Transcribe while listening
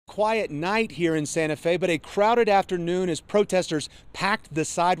quiet night here in Santa Fe, but a crowded afternoon as protesters packed the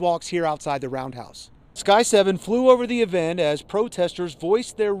sidewalks here outside the Roundhouse. Sky 7 flew over the event as protesters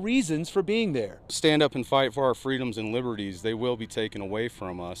voiced their reasons for being there. Stand up and fight for our freedoms and liberties. They will be taken away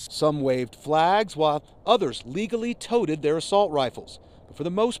from us. Some waved flags while others legally toted their assault rifles. But for the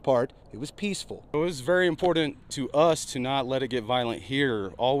most part, it was peaceful. It was very important to us to not let it get violent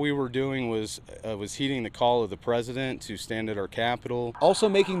here. All we were doing was heeding the call of the president to stand at our Capitol. Also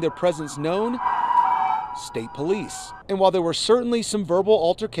making their presence known, state police. And while there were certainly some verbal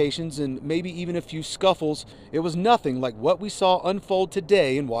altercations and maybe even a few scuffles, it was nothing like what we saw unfold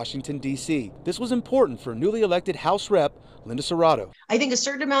today in Washington, D.C. This was important for newly elected House Rep Linda Serrato. I think a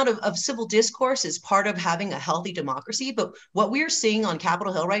certain amount of civil discourse is part of having a healthy democracy, but what we're seeing on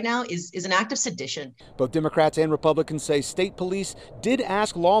Capitol Hill right now is an act of sedition. Both Democrats and Republicans say state police did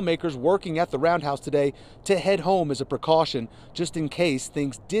ask lawmakers working at the Roundhouse today to head home as a precaution, just in case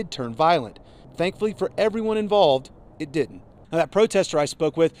things did turn violent. Thankfully for everyone involved, it didn't. Now, that protester I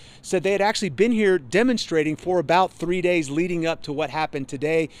spoke with said they had actually been here demonstrating for about 3 days leading up to what happened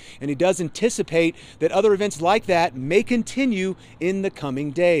today, and he does anticipate that other events like that may continue in the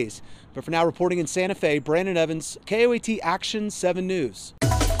coming days. But for now, reporting in Santa Fe, Brandon Evans, KOAT Action 7 News.